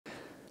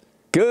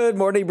Good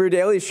morning, Brew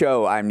Daily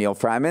Show. I'm Neil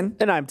Fryman.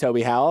 And I'm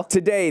Toby Howell.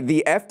 Today,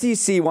 the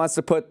FTC wants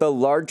to put the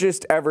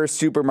largest ever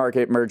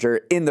supermarket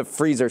merger in the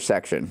freezer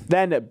section.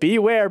 Then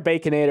beware,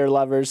 Baconator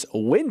lovers.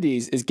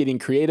 Wendy's is getting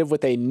creative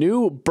with a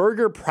new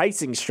burger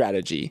pricing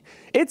strategy.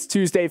 It's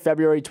Tuesday,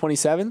 February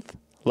 27th.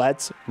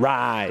 Let's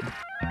ride.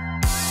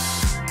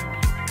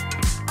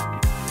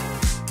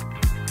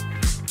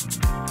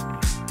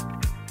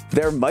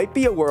 There might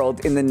be a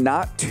world in the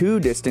not too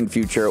distant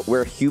future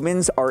where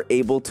humans are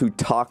able to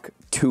talk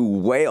to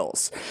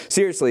whales.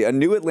 Seriously, a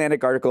new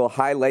Atlantic article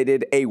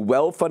highlighted a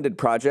well-funded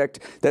project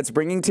that's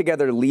bringing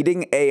together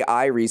leading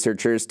AI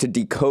researchers to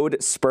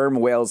decode sperm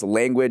whales'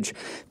 language.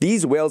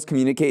 These whales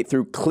communicate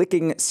through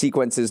clicking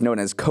sequences known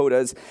as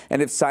codas,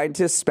 and if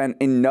scientists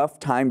spent enough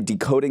time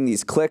decoding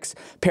these clicks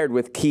paired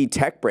with key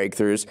tech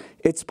breakthroughs,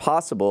 it's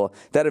possible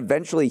that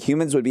eventually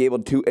humans would be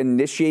able to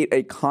initiate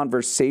a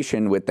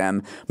conversation with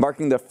them,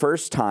 marking the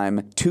first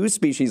time two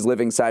species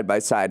living side by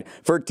side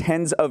for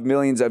tens of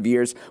millions of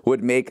years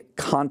would make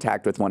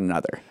contact with one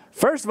another.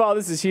 First of all,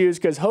 this is huge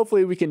because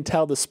hopefully we can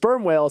tell the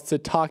sperm whales to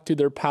talk to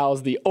their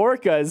pals, the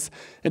orcas,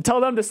 and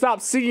tell them to stop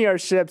sinking our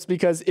ships,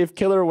 because if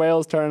killer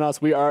whales turn on us,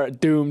 we are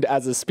doomed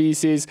as a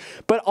species.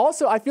 But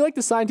also, I feel like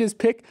the scientists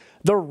pick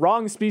the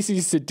wrong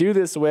species to do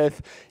this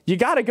with. You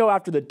got to go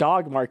after the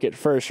dog market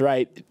first,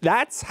 right?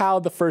 That's how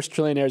the first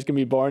trillionaire is going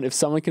to be born, if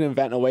someone can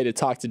invent a way to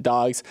talk to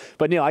dogs.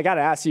 But Neil, I got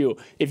to ask you,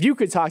 if you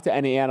could talk to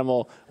any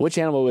animal, which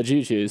animal would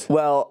you choose?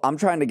 Well, I'm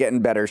trying to get in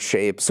better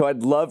shape, so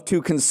I'd love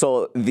to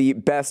consult the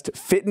best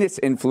fitness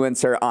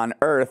influencer on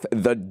Earth,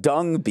 the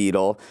dung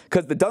beetle,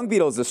 because the dung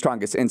beetle is the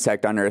strongest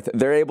insect on Earth.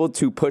 They're able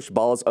to push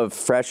balls of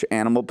fresh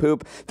animal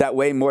poop that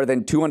weigh more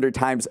than 200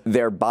 times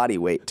their body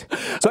weight.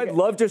 So I'd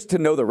love just to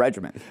know the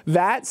regimen.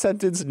 That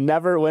sentence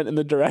never went in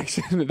the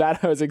direction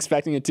that I was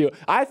expecting it to.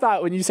 I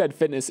thought when you said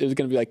fitness, it was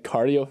going to be like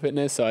cardio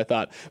fitness. So I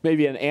thought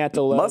maybe an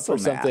antelope muscle or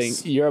something.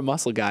 mass. You're a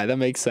muscle guy. That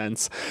makes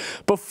sense.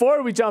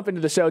 Before we jump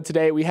into the show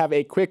today, we have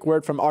a quick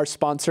word from our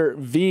sponsor,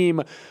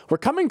 Veeam. We're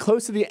coming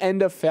close to the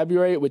end of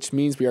February, which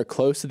means we are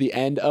close to the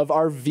end of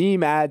our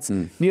Veeam ads.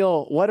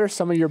 Neil, what are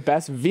some of your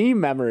best Veeam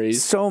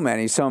memories? So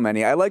many, so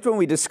many. I liked when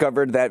we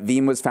discovered that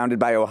Veeam was founded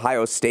by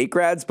Ohio State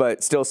grads,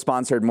 but still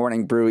sponsored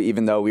Morning Brew,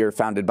 even though we were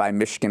founded by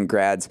Michigan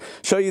grads.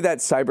 Show you that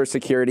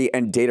cybersecurity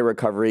and data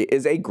recovery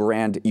is a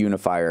grand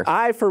unifier.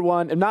 I, for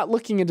one, am not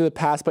looking into the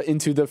past, but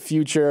into the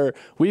future.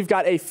 We've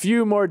got a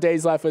few more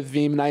days left with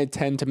Veeam, and I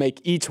intend to make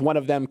each one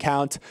of them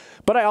count.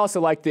 But I also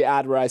like the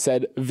ad where I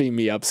said, Veeam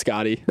me up,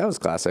 Scotty. That was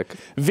classic.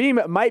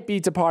 Veeam might be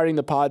departing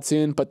the pod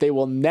soon, but they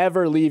will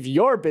never leave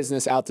your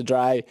business out to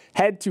dry.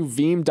 Head to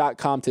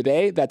veeam.com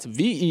today. That's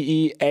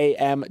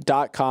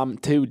VEEAM.com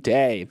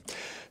today.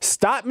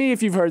 Stop me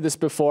if you've heard this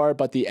before,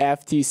 but the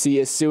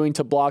FTC is suing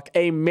to block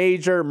a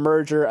major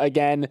merger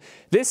again.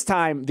 This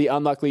time, the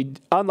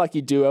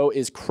unlucky duo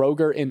is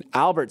Kroger and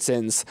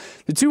Albertsons.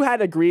 The two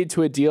had agreed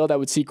to a deal that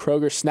would see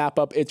Kroger snap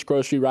up its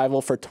grocery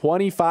rival for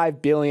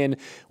 $25 billion,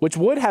 which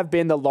would have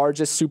been the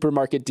largest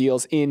supermarket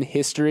deals in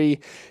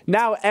history.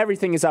 Now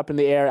everything is up in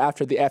the air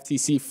after the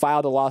FTC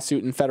filed a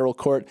lawsuit in federal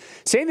court,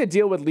 saying the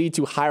deal would lead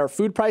to higher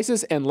food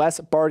prices and less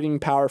bargaining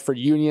power for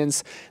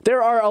unions.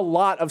 There are a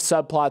lot of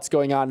subplots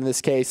going on in this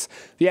case.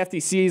 The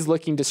FTC is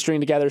looking to string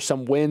together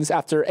some wins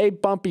after a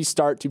bumpy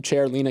start to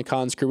Chair Lina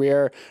Khan's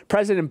career.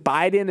 President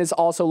Biden is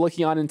also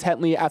looking on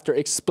intently after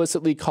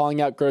explicitly calling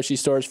out grocery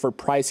stores for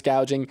price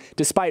gouging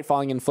despite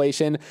falling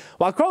inflation,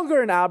 while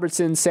Kroger and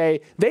Albertsons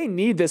say they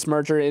need this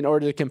merger in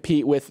order to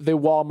compete with the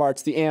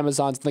Walmarts, the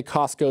Amazons, and the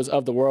Costcos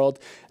of the world.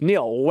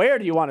 Neil, where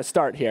do you want to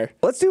start here?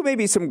 Let's do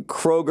maybe some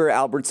Kroger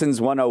Albertsons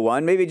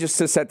 101, maybe just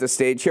to set the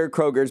stage here.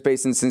 Kroger's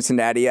based in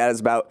Cincinnati, has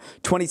about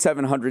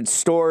 2,700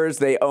 stores.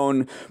 They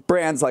own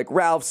brands like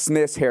Ralph's,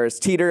 Smith's, Harris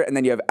Teeter, and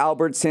then you have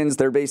Albertsons.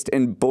 They're based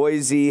in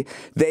Boise.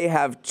 They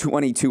have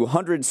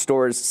 2,200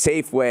 stores,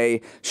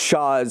 Safeway,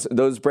 Shaw's,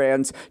 those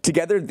brands.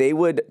 Together, they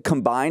would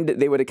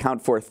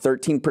account for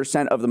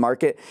 13% of the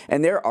market,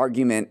 and their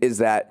argument is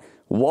that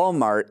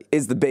Walmart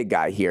is the big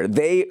guy here.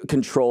 They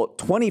control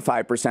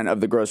 25% of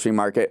the grocery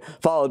market,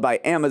 followed by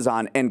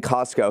Amazon and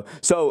Costco.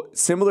 So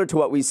similar to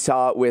what we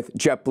saw with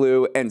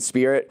JetBlue and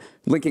Spirit,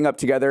 linking up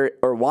together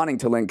or wanting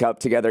to link up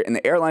together in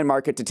the airline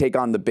market to take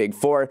on the big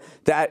four.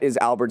 That is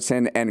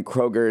Albertson and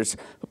Kroger's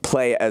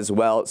play as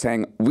well,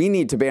 saying we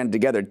need to band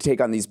together to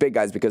take on these big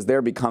guys because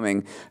they're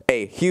becoming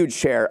a huge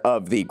share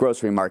of the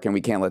grocery market, and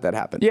we can't let that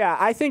happen. Yeah,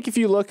 I think if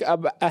you look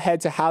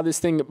ahead to how this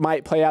thing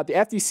might play out, the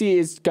FTC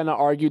is going to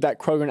argue that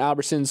Kroger and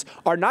Albertsons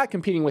are not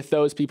competing with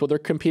those people. They're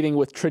competing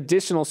with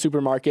traditional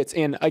supermarkets.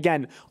 And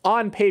again,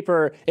 on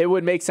paper, it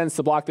would make sense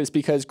to block this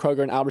because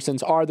Kroger and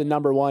Albertsons are the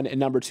 #1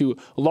 and #2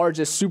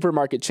 largest supermarket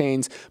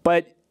chains.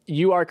 But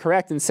you are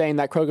correct in saying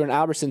that Kroger and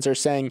Albertsons are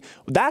saying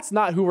that's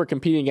not who we're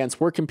competing against.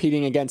 We're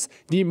competing against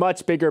the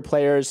much bigger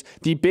players,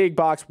 the big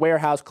box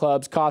warehouse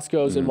clubs,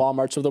 Costco's and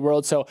Walmart's of the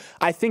world. So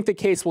I think the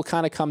case will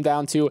kind of come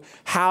down to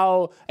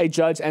how a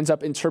judge ends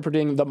up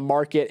interpreting the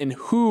market and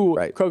who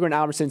Kroger and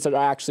Albertsons are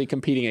actually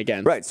competing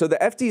against. Right. So the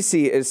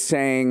FTC is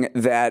saying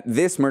that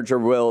this merger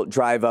will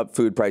drive up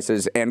food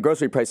prices, and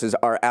grocery prices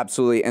are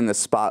absolutely in the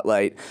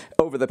spotlight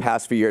over the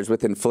past few years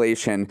with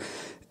inflation.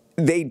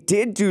 They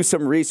did do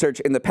some research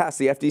in the past,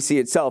 the FTC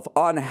itself,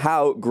 on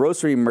how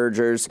grocery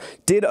mergers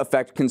did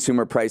affect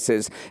consumer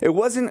prices. It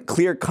wasn't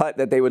clear cut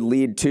that they would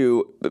lead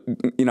to,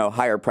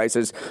 higher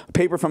prices. A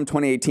paper from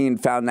 2018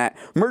 found that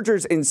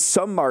mergers in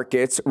some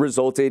markets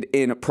resulted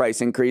in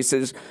price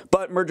increases,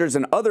 but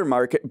in other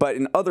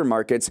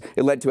markets,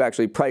 it led to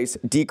actually price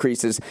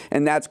decreases.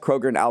 And that's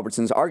Kroger and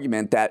Albertsons'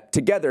 argument that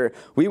together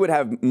we would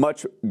have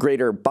much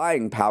greater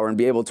buying power and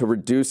be able to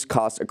reduce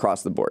costs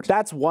across the board.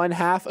 That's one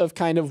half of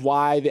kind of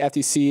why the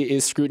FTC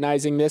is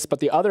scrutinizing this, but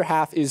the other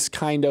half is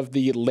kind of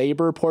the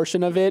labor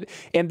portion of it.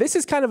 And this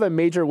is kind of a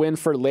major win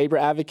for labor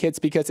advocates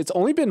because it's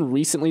only been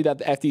recently that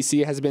the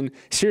FTC has been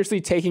seriously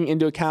taking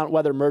into account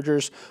whether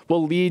mergers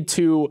will lead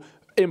to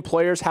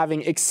employers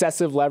having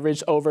excessive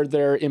leverage over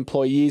their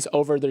employees,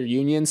 over their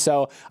unions.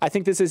 So I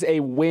think this is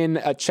a win,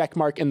 a check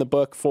mark in the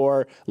book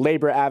for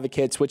labor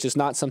advocates, which is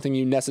not something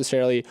you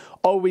necessarily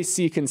always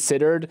see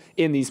considered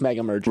in these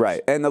mega mergers.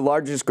 Right. And the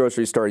largest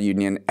grocery store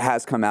union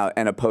has come out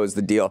and opposed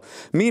the deal.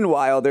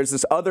 Meanwhile, there's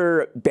this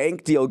other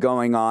bank deal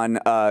going on.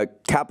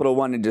 Capital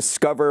One and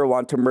Discover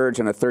want to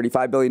merge in a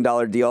 $35 billion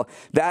deal.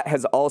 That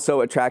has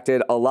also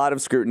attracted a lot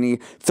of scrutiny.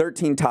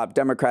 13 top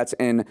Democrats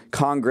in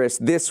Congress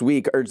this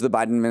week urged the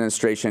Biden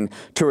administration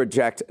to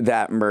reject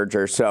that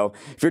merger. So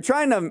if you're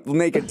trying to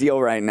make a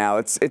deal right now,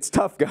 it's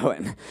tough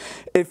going.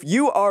 If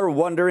you are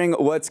wondering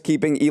what's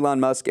keeping Elon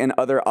Musk and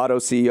other auto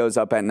CEOs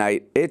up at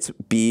night, it's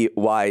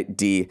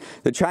BYD.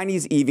 The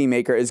Chinese EV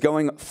maker is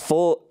going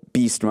full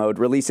beast mode,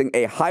 releasing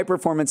a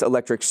high-performance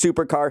electric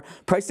supercar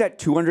priced at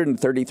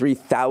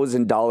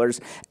 $233,000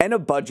 and a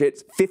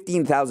budget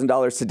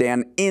 $15,000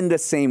 sedan in the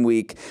same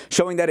week,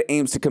 showing that it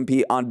aims to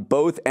compete on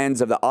both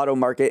ends of the auto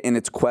market in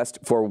its quest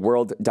for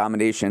world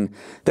domination.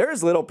 There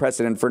is little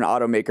precedent for an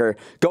automaker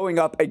going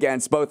up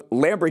against both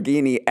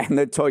Lamborghini and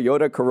the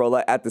Toyota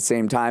Corolla at the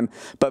same time,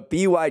 but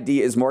BYD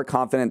is more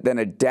confident than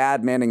a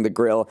dad manning the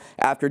grill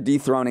after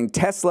dethroning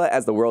Tesla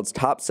as the world's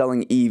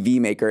top-selling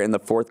EV maker in the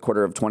fourth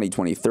quarter of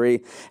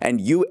 2023. And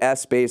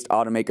U.S.-based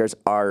automakers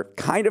are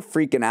kind of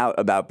freaking out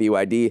about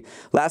BYD.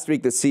 Last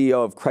week, the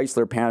CEO of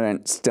Chrysler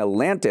parent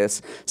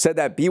Stellantis said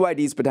that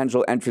BYD's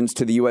potential entrance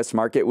to the U.S.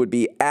 market would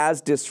be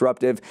as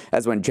disruptive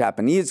as when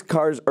Japanese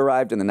cars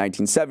arrived in the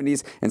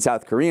 1970s and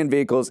South Korean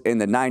vehicles in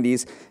the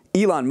 90s.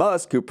 Elon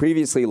Musk, who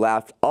previously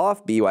laughed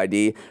off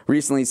BYD,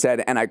 recently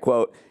said, and I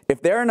quote,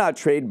 "If there are not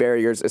trade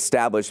barriers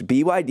established,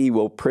 BYD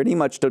will pretty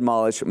much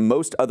demolish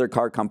most other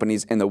car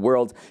companies in the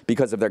world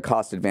because of their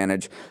cost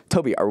advantage."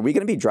 Toby, are we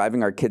going to be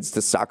driving our kids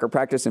to soccer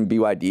practice in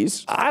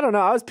BYDs? I don't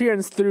know. I was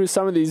peering through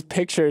some of these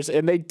pictures,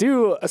 and they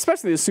do,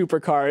 especially the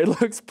supercar, it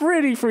looks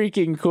pretty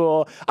freaking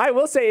cool. I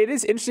will say it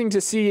is interesting to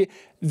see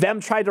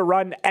them try to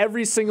run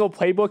every single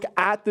playbook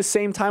at the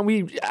same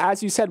time.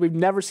 As you said, we've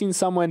never seen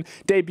someone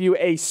debut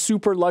a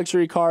super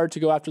luxury car to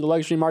go after the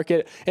luxury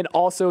market, and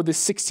also the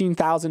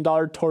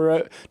 $16,000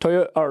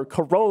 Toyota or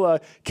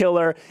Corolla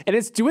killer, and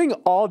it's doing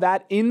all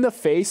that in the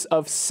face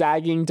of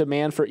sagging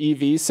demand for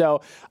EVs. So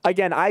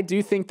again, I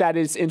do think that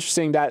is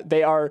interesting that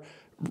they are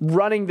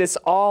running this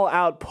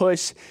all-out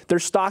push. Their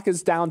stock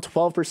is down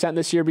 12%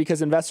 this year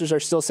because investors are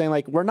still saying,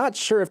 like, we're not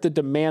sure if the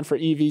demand for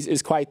EVs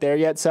is quite there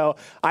yet. So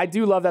I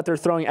do love that they're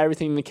throwing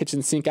everything in the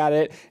kitchen sink at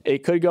it.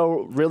 It could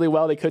go really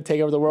well. They could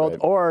take over the world,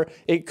 or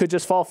it could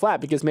just fall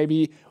flat because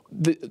maybe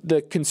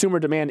the consumer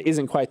demand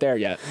isn't quite there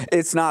yet.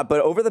 It's not,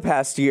 but over the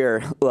past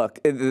year, look,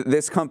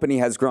 this company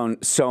has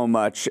grown so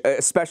much,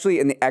 especially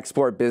in the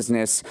export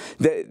business.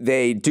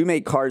 They do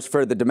make cars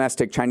for the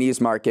domestic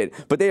Chinese market,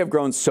 but they have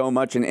grown so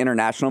much in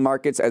international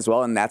markets as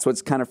well, and that's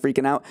what's kind of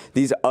freaking out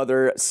these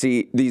other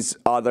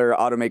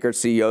automaker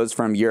CEOs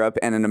from Europe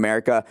and in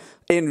America.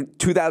 In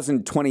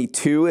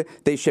 2022,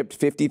 they shipped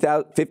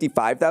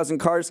 55,000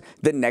 cars.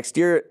 The next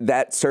year,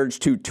 that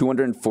surged to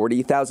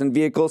 240,000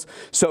 vehicles.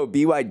 So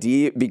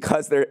BYD,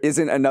 because there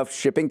isn't enough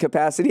shipping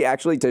capacity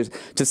actually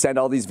to send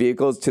all these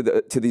vehicles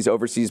to these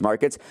overseas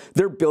markets,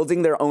 they're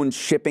building their own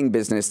shipping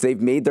business. They've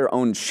made their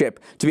own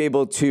ship to be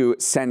able to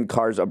send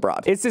cars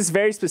abroad. It's this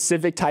very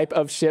specific type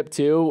of ship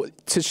too.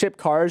 To ship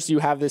cars, you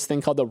have this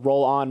thing called the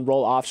roll-on,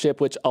 roll-off ship,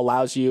 which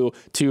allows you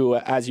to,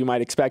 as you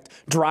might expect,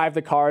 drive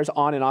the cars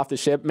on and off the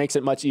ship, makes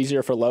it much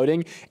easier for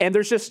loading. And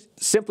there's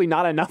just simply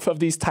not enough of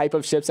these type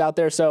of ships out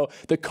there, so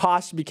the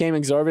cost became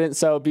exorbitant.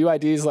 So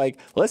BYD is like,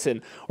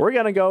 listen, we're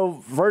going to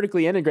go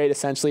vertically integrate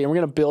essentially, and we're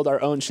going to build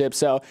our own ship.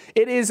 So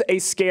it is a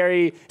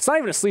scary, it's not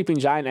even a sleeping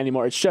giant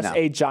anymore. It's just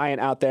a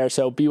giant out there.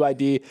 So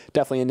BYD,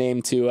 definitely a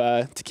name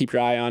to keep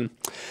your eye on.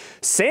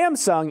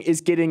 Samsung is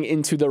getting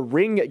into the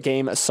ring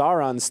game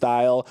Sauron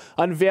style,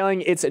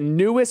 unveiling its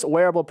newest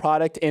wearable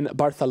product in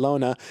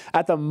Barcelona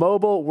at the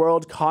Mobile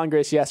World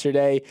Congress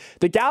yesterday.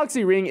 The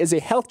Galaxy Ring is a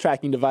health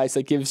tracking device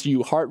that gives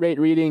you heart rate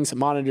readings,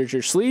 monitors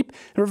your sleep,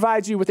 and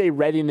provides you with a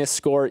readiness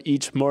score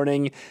each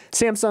morning.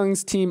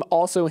 Samsung's team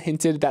also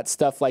hinted that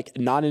stuff like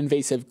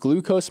non-invasive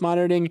glucose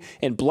monitoring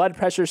and blood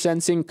pressure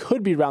sensing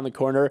could be around the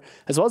corner,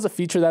 as well as a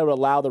feature that would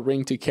allow the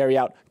ring to carry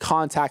out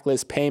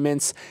contactless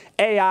payments.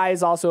 AI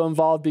is also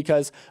involved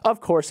because,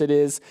 of course it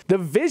is. The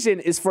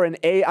vision is for an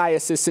AI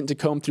assistant to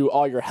comb through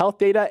all your health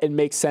data and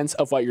make sense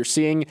of what you're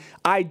seeing,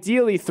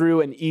 ideally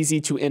through an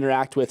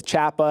easy-to-interact with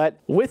chatbot.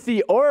 With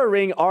the Oura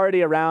Ring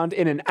already around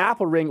and an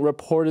Apple Ring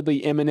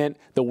reportedly imminent,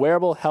 the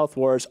wearable health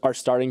wars are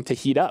starting to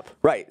heat up.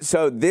 Right.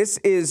 So this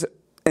is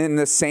in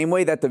the same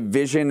way that the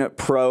Vision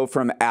Pro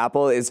from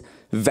Apple is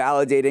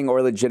validating or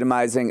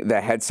legitimizing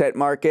the headset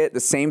market, the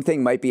same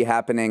thing might be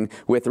happening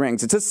with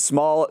rings. It's a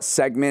small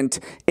segment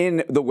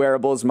in the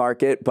wearables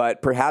market,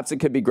 but perhaps it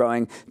could be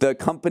growing. The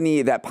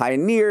company that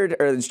pioneered,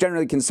 or is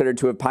generally considered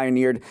to have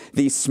pioneered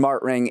the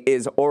smart ring,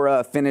 is Oura,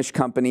 a Finnish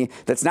company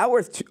that's now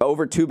worth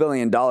over $2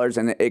 billion,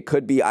 and it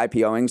could be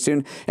IPOing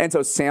soon. And so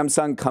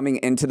Samsung coming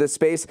into this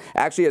space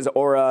actually has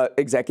Oura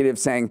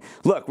executives saying,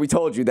 look, we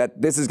told you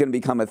that this is going to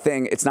become a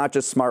thing. It's not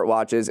just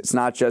smartwatches. It's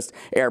not just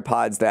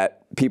AirPods that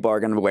people are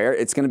going to wear.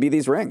 It's going to be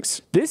these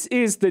rings. This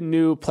is the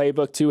new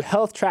playbook too.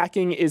 Health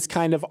tracking is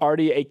kind of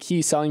already a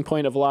key selling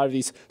point of a lot of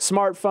these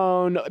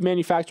smartphone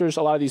manufacturers,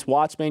 a lot of these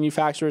watch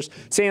manufacturers,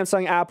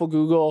 Samsung, Apple,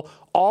 Google,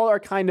 all are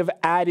kind of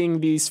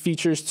adding these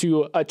features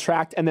to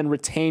attract and then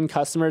retain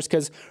customers.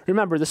 Because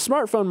remember, the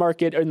smartphone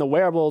market and the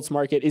wearables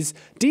market is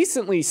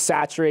decently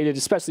saturated,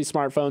 especially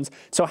smartphones.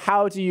 So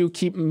how do you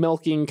keep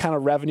milking kind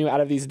of revenue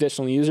out of these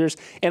additional users?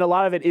 And a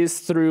lot of it is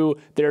through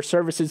their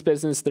services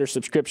business, their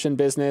subscription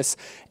business.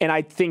 And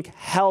I think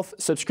health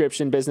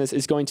subscription business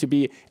is going to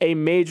be a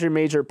major,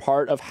 major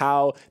part of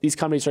how these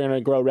companies are going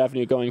to grow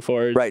revenue going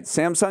forward. Right.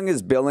 Samsung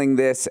is billing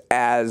this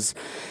as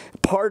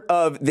part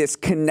of this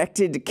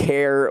connected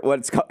care, what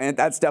it's called, and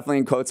that's definitely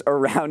in quotes,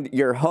 around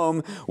your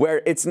home,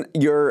 where it's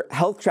your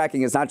health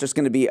tracking is not just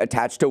going to be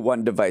attached to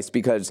one device,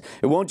 because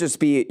it won't just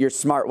be your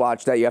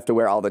smartwatch that you have to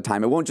wear all the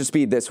time. It won't just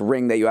be this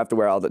ring that you have to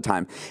wear all the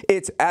time.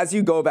 It's as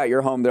you go about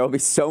your home, there will be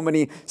so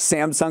many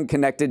Samsung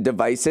connected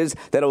devices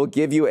that will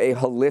give you a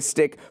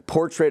holistic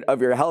portrait of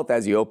your health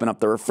as you open up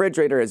the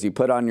refrigerator, as you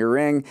put on your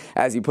ring,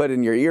 as you put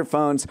in your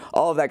earphones.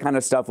 All of that kind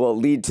of stuff will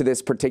lead to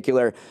this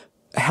particular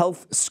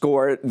health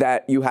score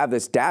that you have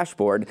this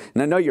dashboard.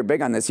 And I know you're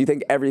big on this. You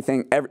think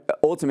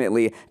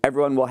ultimately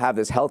everyone will have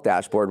this health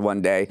dashboard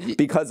one day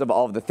because of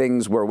all of the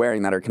things we're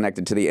wearing that are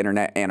connected to the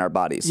internet and our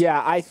bodies.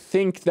 Yeah, I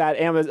think that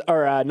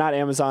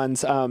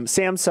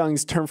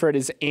Samsung's term for it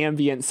is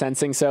ambient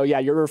sensing. So yeah,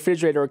 your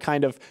refrigerator will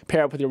kind of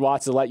pair up with your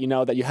watch to let you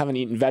know that you haven't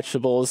eaten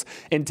vegetables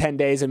in 10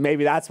 days, and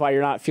maybe that's why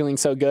you're not feeling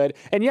so good.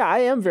 And yeah, I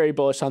am very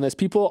bullish on this.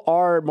 People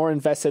are more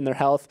invested in their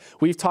health.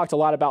 We've talked a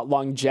lot about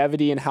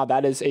longevity and how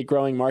that is a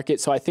growing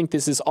market. So I think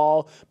this is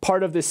all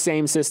part of the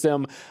same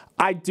system.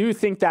 I do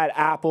think that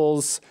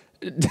Apple's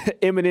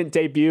imminent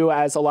debut,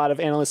 as a lot of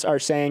analysts are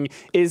saying,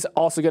 is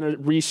also going to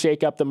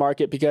reshake up the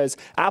market, because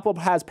Apple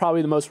has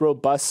probably the most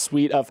robust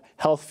suite of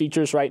health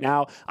features right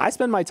now. I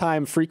spend my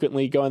time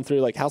frequently going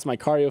through, like, how's my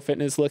cardio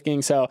fitness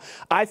looking? So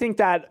I think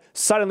that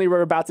suddenly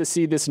we're about to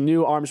see this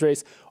new arms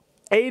race,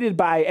 aided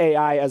by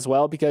AI as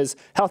well, because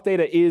health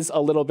data is a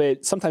little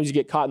bit, sometimes you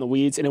get caught in the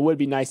weeds, and it would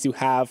be nice to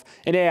have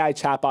an AI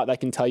chatbot that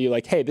can tell you,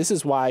 like, hey, this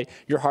is why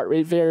your heart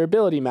rate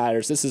variability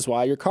matters. This is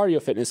why your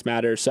cardio fitness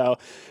matters. So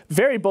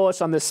very bullish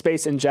on this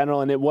space in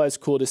general, and it was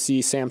cool to see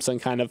Samsung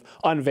kind of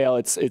unveil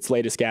its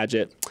latest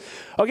gadget.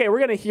 Okay, we're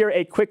going to hear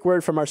a quick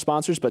word from our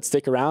sponsors, but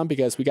stick around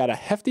because we got a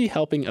hefty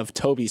helping of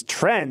Toby's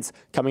trends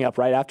coming up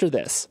right after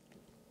this.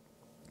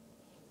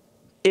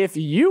 If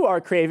you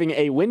are craving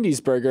a Wendy's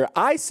burger,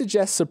 I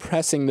suggest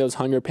suppressing those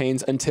hunger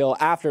pains until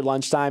after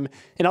lunchtime,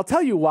 and I'll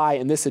tell you why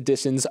in this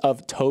edition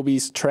of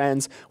Toby's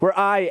Trends, where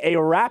I, a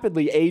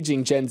rapidly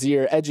aging Gen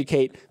Zer,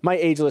 educate my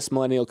ageless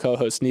millennial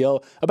co-host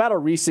Neil about a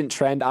recent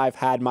trend I've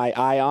had my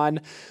eye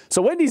on.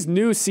 So Wendy's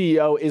new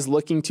CEO is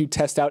looking to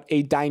test out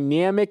a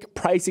dynamic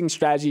pricing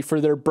strategy for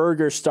their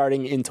burgers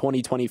starting in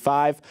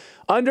 2025.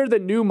 Under the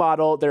new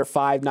model, their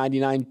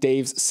 $5.99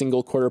 Dave's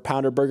single quarter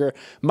pounder burger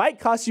might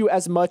cost you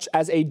as much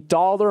as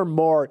 $1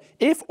 more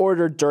if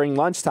ordered during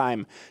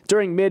lunchtime.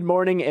 During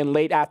mid-morning and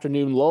late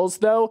afternoon lulls,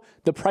 though,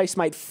 the price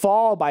might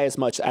fall by as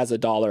much as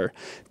 $1.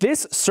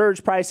 This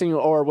surge pricing,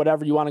 or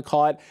whatever you want to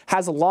call it,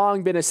 has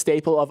long been a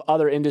staple of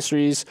other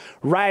industries,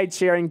 ride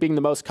sharing being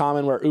the most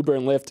common, where Uber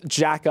and Lyft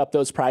jack up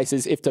those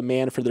prices if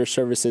demand for their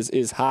services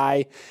is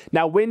high.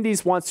 Now,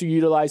 Wendy's wants to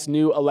utilize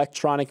new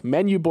electronic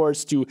menu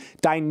boards to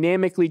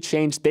dynamically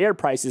change their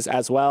prices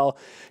as well.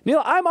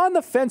 Neil, I'm on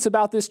the fence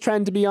about this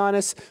trend, to be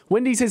honest.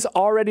 Wendy's is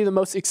already the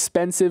most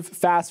expensive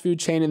fast food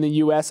chain in the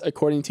U.S.,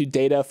 according to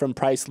data from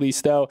Price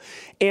Listo,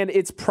 and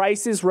its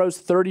prices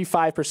rose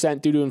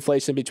 35% due to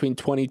inflation between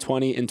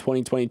 2020 and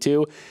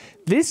 2022.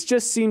 this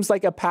just seems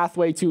like a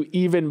pathway to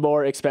even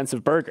more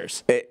expensive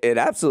burgers. It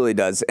absolutely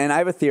does. And I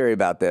have a theory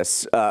about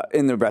this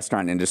in the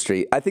restaurant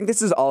industry. I think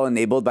this is all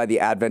enabled by the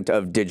advent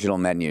of digital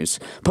menus,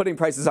 putting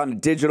prices on a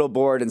digital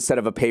board instead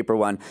of a paper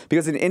one.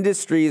 Because in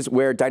industries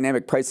where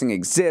dynamic pricing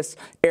exists,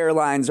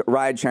 airlines,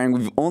 ride sharing,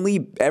 we've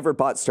only ever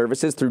bought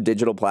services through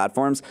digital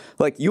platforms.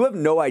 Like, you have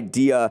no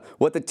idea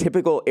what the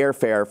typical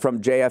airfare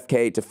from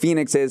JFK to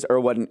Phoenix is, or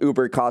what an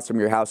Uber costs from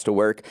your house to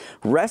work.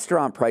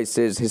 Restaurant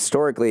prices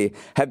historically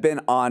have been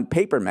on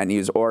paper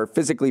menus or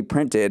physically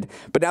printed,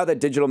 but now that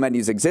digital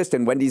menus exist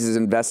and Wendy's is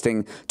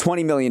investing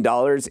 $20 million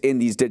in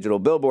these digital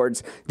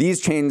billboards,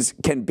 these chains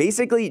can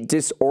basically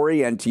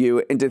disorient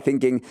you into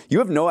thinking you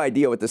have no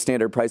idea what the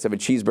standard price of a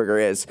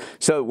cheeseburger is.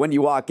 So when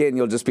you walk in,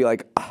 you'll just be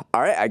like,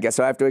 all right, I guess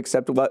I have to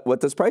accept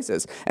what this price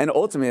is. And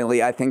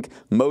ultimately, I think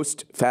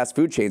most fast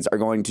food chains are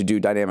going to do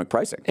dynamic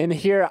pricing. And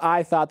here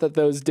I thought that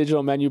those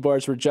digital menu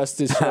boards were just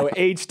to show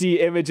HD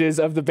images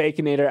of the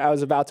Baconator I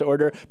was about to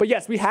order. But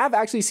yes, we have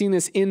actually seen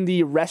this in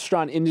the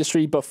restaurant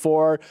industry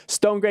before.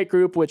 Stonegate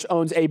Group, which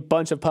owns a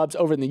bunch of pubs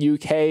over in the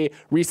UK,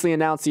 recently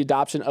announced the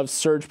adoption of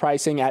surge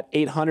pricing at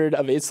 800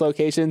 of its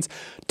locations.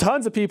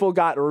 Tons of people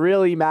got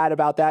really mad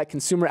about that.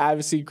 Consumer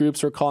advocacy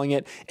groups were calling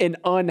it an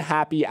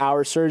unhappy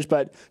hour surge,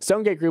 but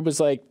Stonegate Group was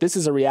like, this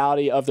is a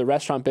reality of the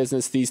restaurant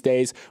business these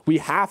days. We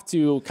have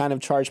to kind of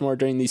charge more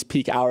during these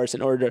peak hours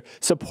in order to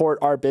support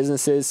our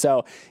businesses.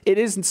 So it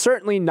is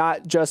certainly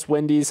not just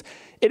Wendy's.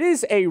 It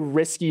is a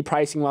risky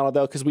pricing model,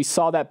 though, because we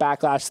saw that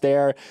backlash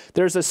there.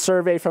 There's a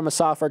survey from a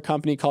software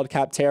company called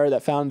Capterra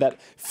that found that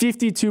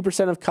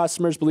 52% of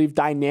customers believe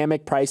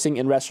dynamic pricing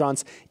in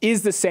restaurants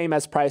is the same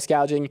as price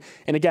gouging.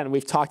 And again,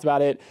 we've talked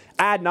about it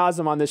ad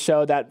nauseum on this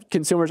show that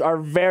consumers are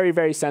very,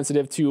 very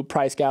sensitive to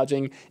price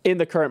gouging in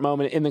the current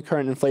moment, in the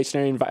current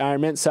inflationary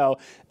environment. So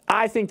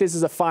I think this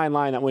is a fine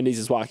line that Wendy's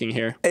is walking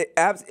here.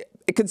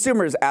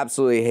 Consumers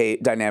absolutely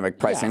hate dynamic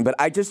pricing, but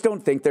I just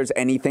don't think there's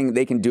anything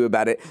they can do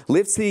about it.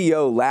 Lyft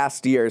CEO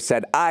last year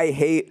said, I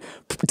hate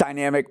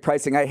dynamic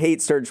pricing. I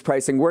hate surge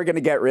pricing. We're going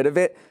to get rid of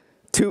it.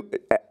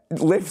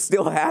 Lyft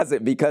still has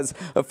it because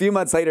a few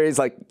months later he's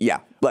like, yeah,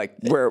 like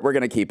we're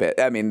gonna keep it.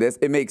 I mean,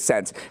 it makes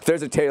sense. If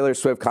there's a Taylor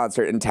Swift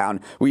concert in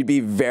town, we'd be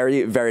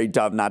very, very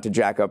dumb not to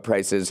jack up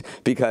prices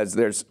because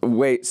there's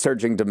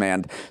surging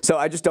demand. So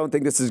I just don't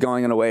think this is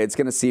going away. It's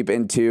gonna seep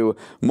into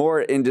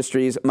more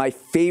industries. My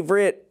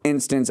favorite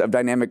instance of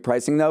dynamic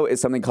pricing, though,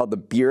 is something called the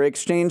Beer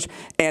Exchange,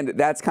 and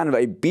that's kind of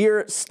a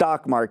beer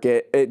stock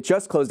market. It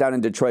just closed down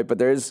in Detroit, but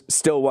there is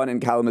still one in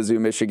Kalamazoo,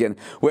 Michigan,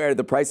 where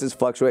the prices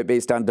fluctuate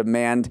based on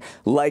demand,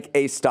 like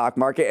a stock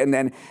market, and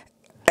then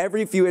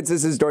every few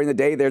instances during the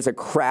day, there's a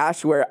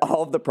crash where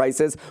all of the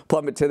prices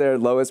plummet to their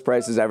lowest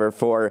prices ever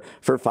for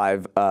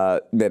 5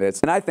 minutes.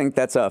 And I think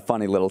that's a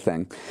funny little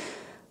thing.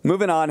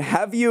 Moving on,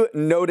 have you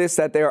noticed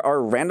that there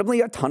are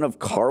randomly a ton of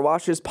car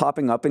washes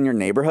popping up in your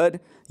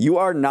neighborhood? You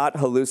are not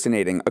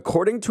hallucinating.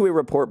 According to a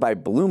report by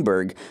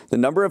Bloomberg, the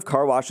number of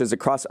car washes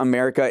across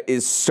America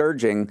is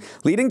surging,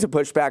 leading to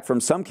pushback from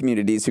some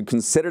communities who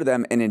consider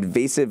them an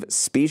invasive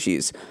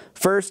species.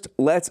 First,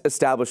 let's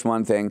establish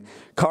one thing.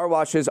 Car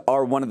washes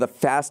are one of the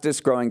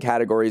fastest growing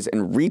categories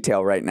in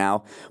retail right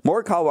now.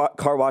 More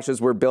car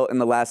washes were built in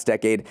the last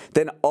decade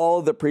than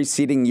all the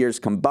preceding years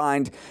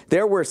combined.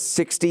 There were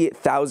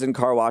 60,000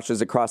 car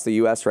washes across the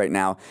U.S. right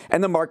now,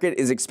 and the market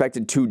is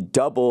expected to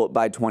double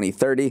by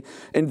 2030.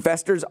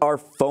 Investors are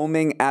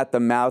foaming at the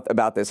mouth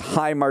about this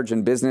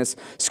high-margin business,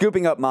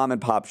 scooping up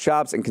mom-and-pop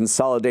shops and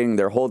consolidating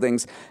their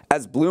holdings.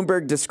 As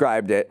Bloomberg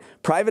described it,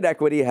 private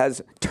equity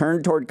has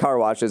turned toward car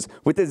washes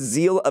with the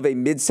zeal of a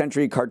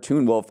mid-century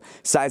cartoon wolf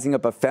sizing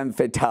up a femme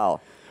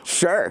fatale.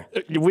 Sure.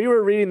 We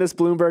were reading this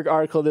Bloomberg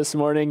article this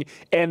morning,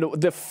 and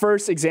the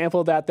first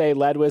example that they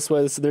led with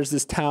was there's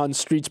this town,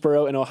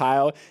 Streetsboro in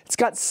Ohio. It's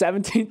got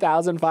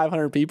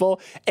 17,500 people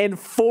and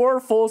 4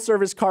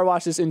 full-service car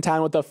washes in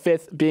town, with the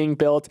 5th being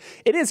built.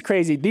 It is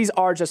crazy. These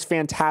are just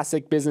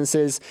fantastic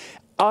businesses.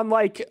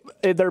 Unlike,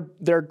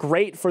 they're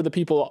great for the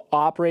people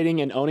operating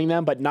and owning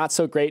them, but not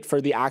so great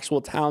for the actual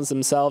towns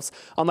themselves.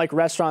 Unlike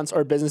restaurants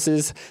or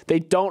businesses, they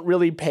don't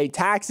really pay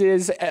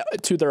taxes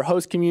to their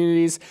host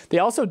communities. They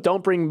also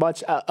don't bring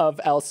much of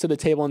else to the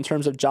table in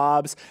terms of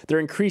jobs. They're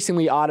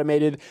increasingly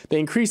automated. They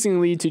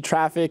increasingly lead to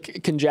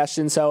traffic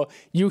congestion. So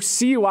you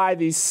see why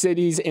these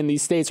cities and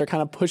these states are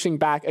kind of pushing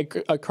back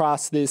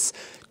across this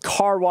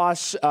car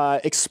wash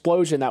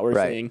explosion that we're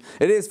seeing.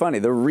 It is funny.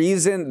 The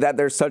reason that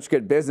there's such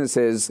good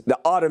businesses, the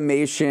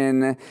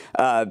automation,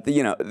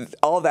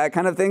 all that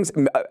kind of things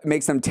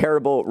makes them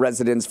terrible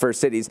residents for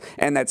cities.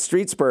 And that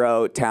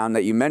Streetsboro town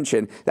that you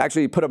mentioned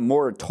actually put a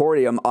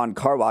moratorium on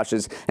car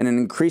washes, and an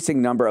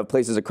increasing number of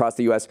places across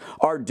the U.S.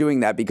 are doing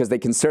that because they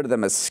consider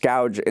them a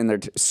scourge in their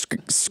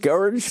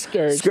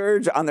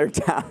scourge on their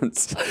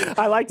towns.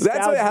 I like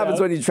that's what happens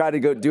when you try to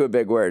go do a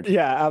big word.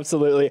 Yeah,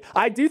 absolutely.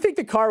 I do think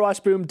the car wash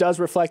boom does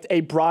reflect reflect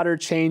a broader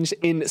change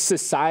in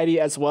society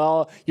as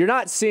well. You're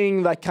not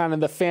seeing like kind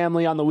of the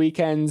family on the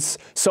weekends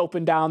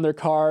soaping down their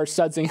car,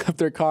 sudsing up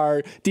their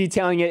car,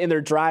 detailing it in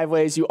their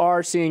driveways. You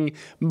are seeing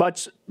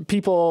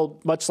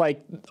people, much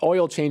like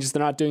oil changes,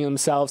 they're not doing it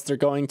themselves. They're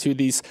going to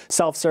these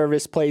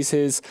self-service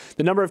places.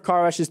 The number of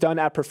car washes done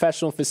at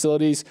professional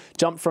facilities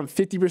jumped from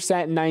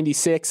 50% in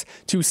 96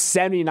 to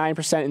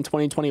 79% in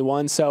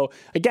 2021. So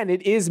again,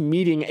 it is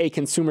meeting a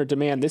consumer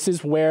demand. This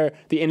is where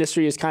the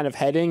industry is kind of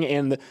heading,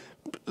 and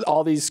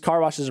all these car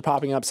washes are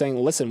popping up saying,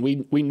 listen,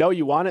 we know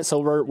you want it, so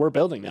we're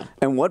building now.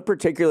 And what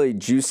particularly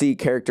juicy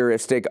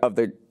characteristic of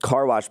the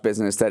car wash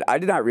business that I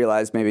did not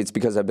realize, maybe it's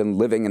because I've been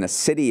living in a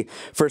city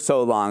for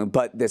so long,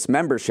 but this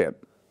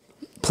membership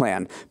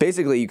plan.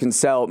 Basically, you can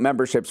sell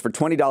memberships for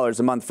 $20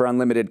 a month for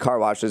unlimited car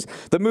washes,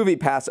 the movie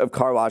pass of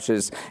car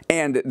washes,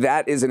 and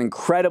that is an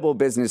incredible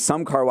business.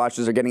 Some car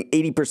washes are getting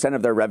 80%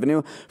 of their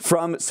revenue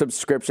from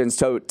subscriptions.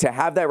 So to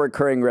have that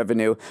recurring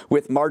revenue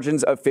with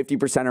margins of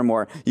 50% or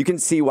more, you can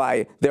see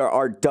why there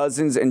are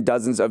dozens and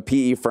dozens of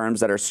PE firms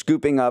that are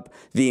scooping up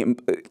the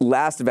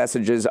last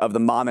vestiges of the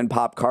mom and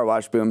pop car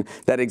wash boom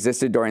that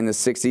existed during the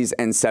 60s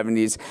and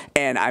 70s.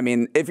 And I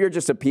mean, if you're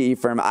just a PE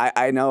firm,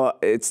 I know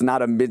it's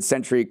not a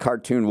mid-century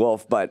cartoon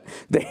wolf, but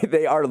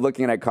they are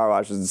looking at car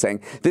washes and saying,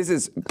 this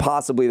is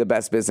possibly the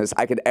best business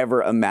I could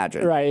ever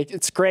imagine. Right.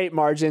 It's great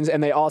margins.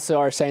 And they also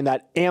are saying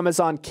that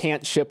Amazon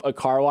can't ship a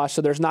car wash.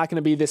 So there's not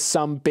going to be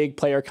some big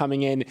player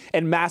coming in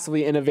and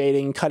massively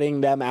innovating,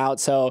 cutting them out.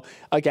 So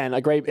again,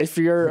 if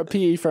you're a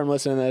PE firm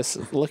listening to this,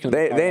 looking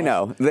at they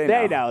know.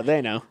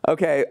 They know.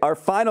 Okay. Our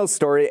final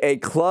story, a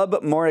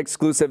club more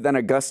exclusive than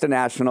Augusta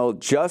National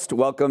just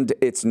welcomed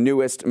its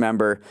newest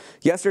member.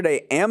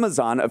 Yesterday,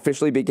 Amazon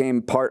officially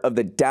became part of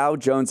the Dow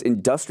Jones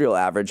Industrial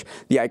Average,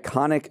 the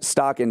iconic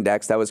stock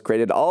index that was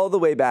created all the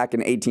way back in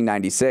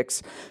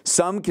 1896.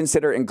 Some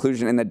consider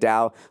inclusion in the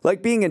Dow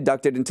like being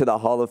inducted into the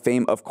Hall of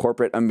Fame of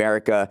corporate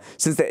America,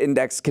 since the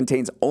index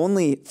contains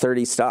only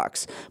 30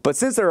 stocks. But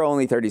since there are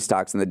only 30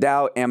 stocks in the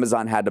Dow,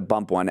 Amazon had to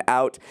bump one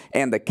out,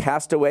 and the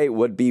castaway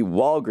would be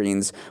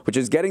Walgreens, which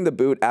is getting the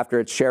boot after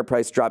its share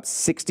price dropped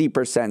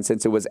 60%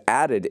 since it was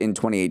added in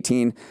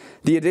 2018.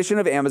 The addition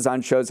of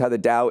Amazon shows how the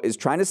Dow is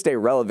trying to stay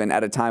relevant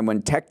at a time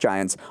when tech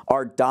giants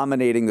are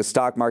dominating the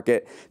stock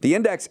market. The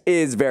index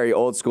is very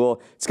old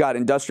school. It's got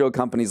industrial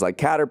companies like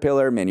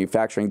Caterpillar,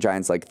 manufacturing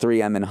giants like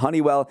 3M and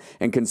Honeywell,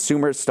 and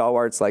consumer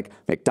stalwarts like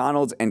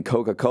McDonald's and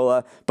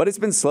Coca-Cola. But it's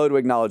been slow to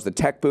acknowledge the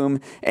tech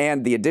boom,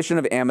 and the addition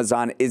of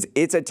Amazon is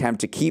its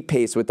attempt to keep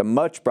pace with the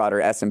much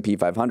broader S&P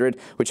 500,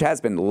 which has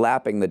been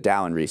lapping the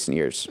Dow in recent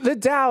years. The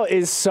Dow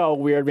is so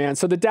weird, man.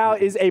 So the Dow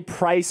is a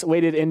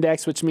price-weighted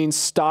index, which means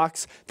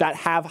stocks that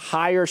have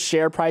higher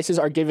share prices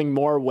are giving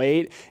more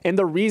weight. And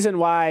the reason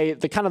why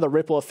the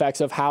ripple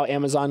effects of how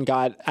Amazon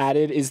got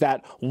added is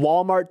that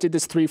Walmart did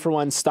this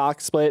 3-for-1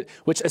 stock split,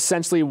 which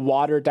essentially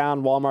watered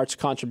down Walmart's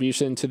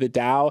contribution to the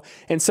Dow.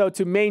 And so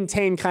to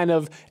maintain kind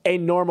of a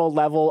normal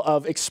level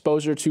of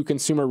exposure to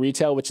consumer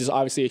retail, which is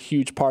obviously a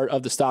huge part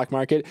of the stock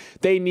market,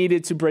 they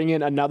needed to bring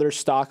in another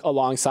stock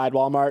alongside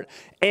Walmart.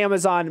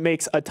 Amazon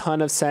makes a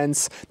ton of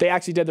sense. They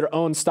actually did their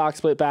own stock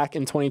split back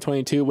in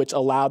 2022, which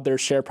allowed their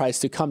share price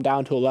to come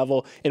down to a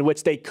level in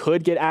which they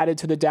could get added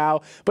to the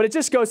Dow. But it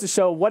just goes to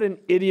show what an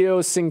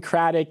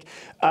idiosyncratic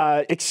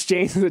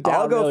exchange the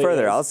Dow I'll go really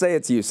further. is. I'll say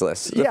it's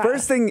useless. The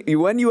first thing,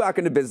 when you walk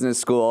into business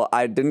school,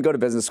 I didn't go to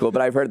business school,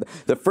 but I've heard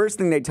the first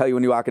thing they tell you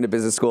when you walk into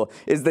business school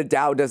is the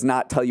Dow does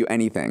not tell you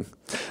anything.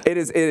 It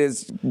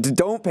is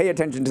don't pay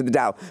attention to the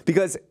Dow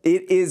because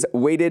it is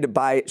weighted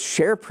by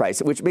share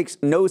price, which makes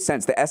no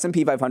sense. The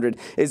S&P 500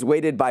 is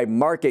weighted by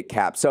market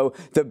cap. So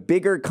the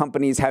bigger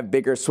companies have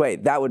bigger sway.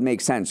 That would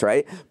make sense,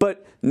 right?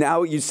 But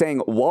now you're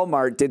saying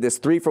Walmart did this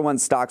 3-for-1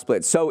 stock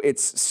split. So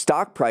its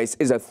stock price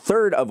is a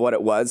third of what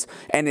it was,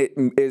 and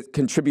it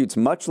contributes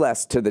much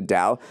less to the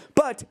Dow.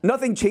 But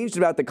nothing changed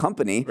about the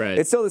company. Right.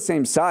 It's still the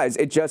same size.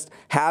 It just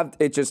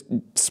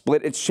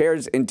split its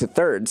shares into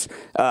thirds,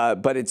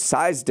 but its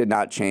size did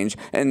not change.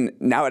 And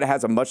now it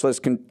has a much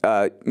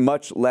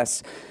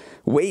less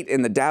weight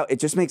in the Dow. It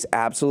just makes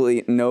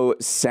absolutely no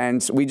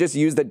sense. We just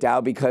use the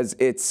Dow because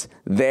it's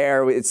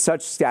there. It's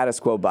such status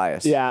quo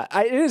bias. Yeah,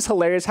 it is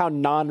hilarious how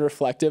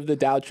non-reflective the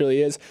Dow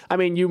truly is. I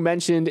mean, you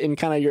mentioned in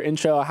kind of your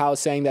intro how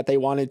saying that they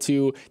wanted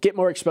to get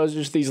more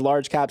exposure to these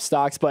large cap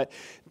stocks, but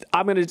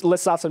I'm going to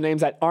list off some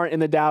names that aren't in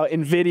the Dow.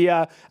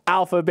 NVIDIA,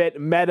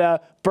 Alphabet, Meta,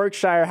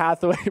 Berkshire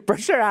Hathaway.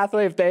 Berkshire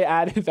Hathaway, if they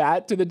added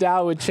that to the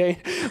Dow, would send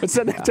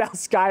the Dow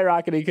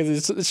skyrocketing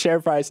because its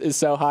share price is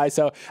so high.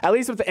 So at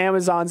least with the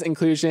Amazon's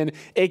inclusion,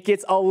 it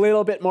gets a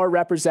little bit more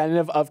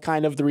representative of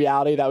kind of the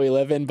reality that we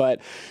live in. But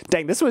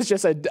dang, this was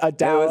just a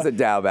Dow. It was a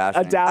Dow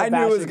bashing. I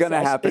knew it was going to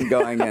happen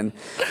going in.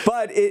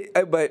 But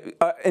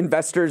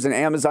investors in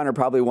Amazon are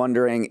probably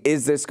wondering,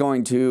 is this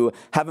going to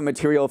have a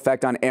material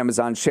effect on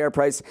Amazon's share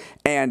price?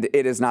 And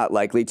it is not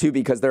likely to,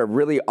 because there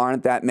really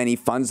aren't that many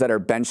funds that are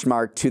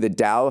benchmarked to the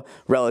Dow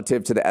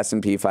relative to the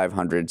S&P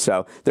 500.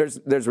 So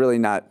there's really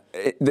not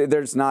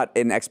there's not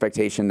an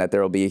expectation that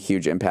there will be a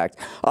huge impact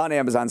on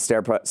Amazon's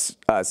stock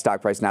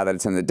price now that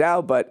it's in the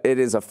Dow, but it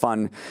is a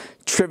fun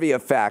trivia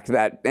fact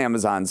that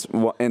Amazon's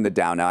in the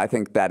Dow now. I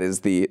think that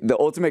is the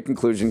ultimate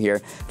conclusion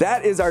here.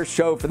 That is our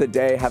show for the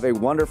day. Have a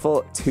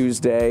wonderful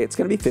Tuesday. It's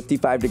going to be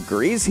 55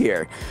 degrees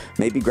here.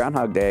 Maybe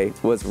Groundhog Day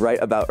was right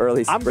about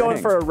early spring. I'm going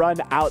for a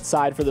run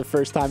outside for the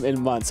first time in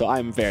months, so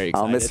I'm very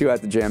excited. I'll miss you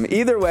at the gym.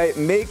 Either way,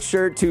 make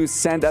sure to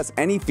send us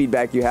any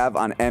feedback you have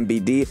on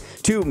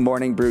MBD to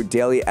Morning Brew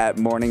Daily at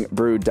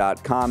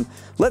morningbrew.com.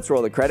 Let's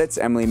roll the credits.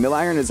 Emily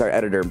Milliron is our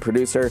editor and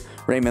producer.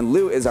 Raymond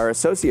Liu is our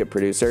associate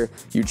producer.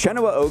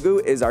 Uchenna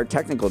Ogu is our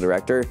technical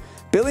director.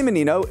 Billy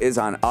Menino is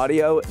on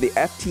audio. The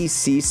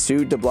FTC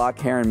sued to block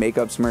hair and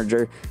makeup's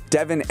merger.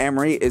 Devin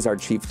Emery is our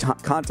chief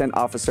content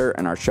officer,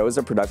 and our show is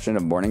a production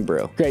of Morning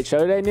Brew. Great show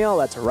today, Neil.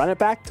 Let's run it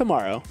back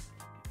tomorrow.